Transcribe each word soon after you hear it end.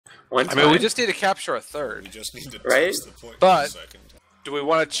One I time. mean, we just need to capture a We third. just need to Right? test the point But- for a second. Do we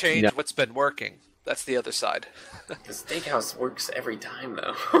want to change Yeah. what's been working? That's the other side. The steakhouse works every time,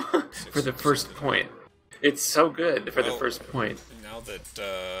 though, for the first point. It's so good for the first point. Now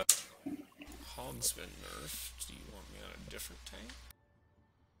that Hog's been nerfed, do you want me on a different tank?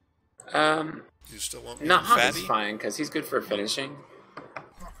 Do you still want me No, on Hog Fatty? is fine, because he's good for finishing.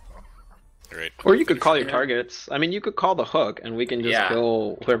 Right. Or you could call your Yeah. targets. I mean, you could call the hook, and we can just Yeah.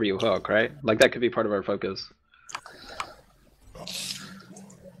 kill whoever you hook, right? Like, that could be part of our focus.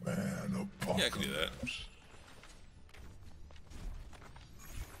 Yeah, I can do that.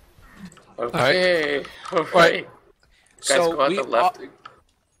 Okay. Alright. Right. Guys, So go out we the left.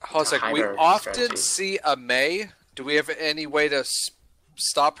 Hosek, hide we our often strategy. see a Mei. Do we have any way to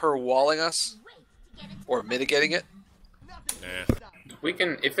stop her walling us? Or mitigating it? Nah. We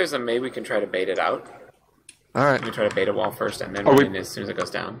can, if there's a Mei, we can try to bait it out. Alright. We try to bait a wall first, and then Are we- win as soon as it goes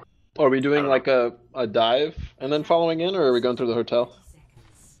down. Are we doing like a dive and then following in, or are we going through the hotel?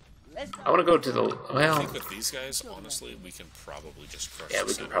 I want to go to the, I well, think with these guys, honestly, we can probably just crush yeah, we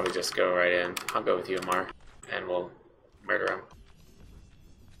this can in. probably just go right in. I'll go with you, Amar, and we'll murder him.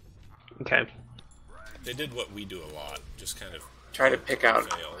 Okay. They did what we do a lot, just kind of Try to pick out,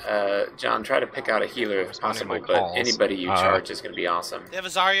 John, try to pick out a healer if possible, my but calls. anybody you charge is going to be awesome. They have a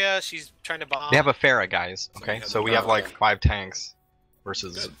Zarya, she's trying to bomb. They have a Pharah, guys. Okay, so we have like Okay. 5 tanks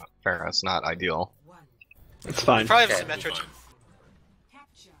versus Pharah. It's not ideal. It's fine. Probably have Okay. a symmetric. fine.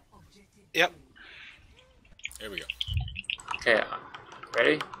 Yep. There we go. Okay,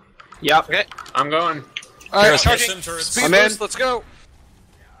 ready? Yep. Okay. I'm going. Alright, Charging. Sim turrets. speed I'm in. boost, let's go!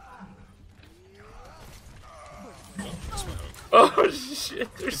 Oh shit!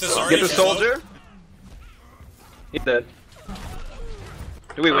 There's the so Zarya Get the Yeah. soldier. He's dead.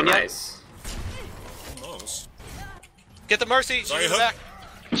 Do we Oh, win yet? nice. Almost. Get the Mercy. She's Zarya in the hook. back.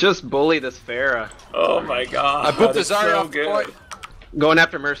 Just bully this Pharah. Oh my god. I booped the it's Zarya so off the good. point. Going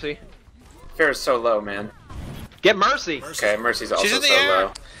after Mercy. Fair's so low, man. Get Mercy. Mercy. Okay, Mercy's also She's in the so air.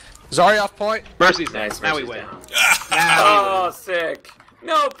 low. Zarya off point. Mercy's Nice, down. Now we Mercy's win. down. Now we Oh, sick.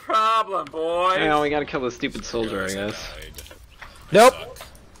 No problem, boy. win. Now we gotta kill this stupid soldier, I Guys, guess. died. Nope. Suck.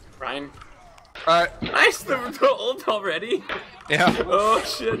 Ryan. Alright, Nice, the ult already. yeah. Oh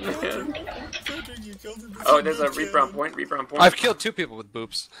shit, man. Oh, there's a Reaper on point. Reaper on point. I've killed 2 people with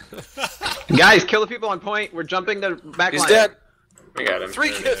boops. Guys, kill the people on point. We're jumping the back He's line. dead. We got him. 3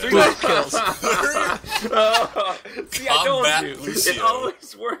 nice kills. Oh, see, I told Combat you. It Lucio.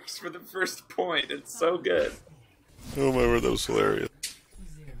 always works for the first point. It's so good. Oh my word, that was hilarious.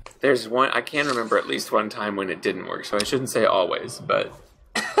 There's one. I can remember at least one time when it didn't work, so I shouldn't say always, but.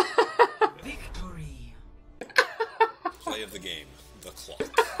 Play of the game. The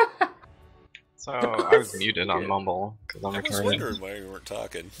clock. So I was muted on Mumble because I'm I was recording. wondering why you weren't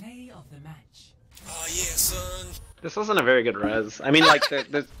talking. Oh yeah, son. This wasn't a very good res. I mean, like,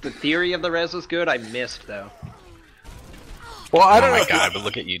 the theory of the res was good. I missed, though. Well, I Oh don't my know. god, but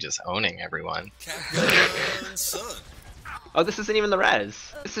look at you just owning everyone. Captain son. Oh, this isn't even the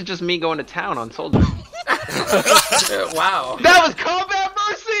res. This is just me going to town on soldier. Wow. That was combat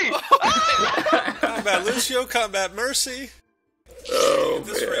mercy! Combat Lucio, combat Mercy. Oh,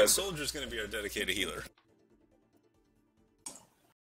 This man. red soldier's gonna be our dedicated healer.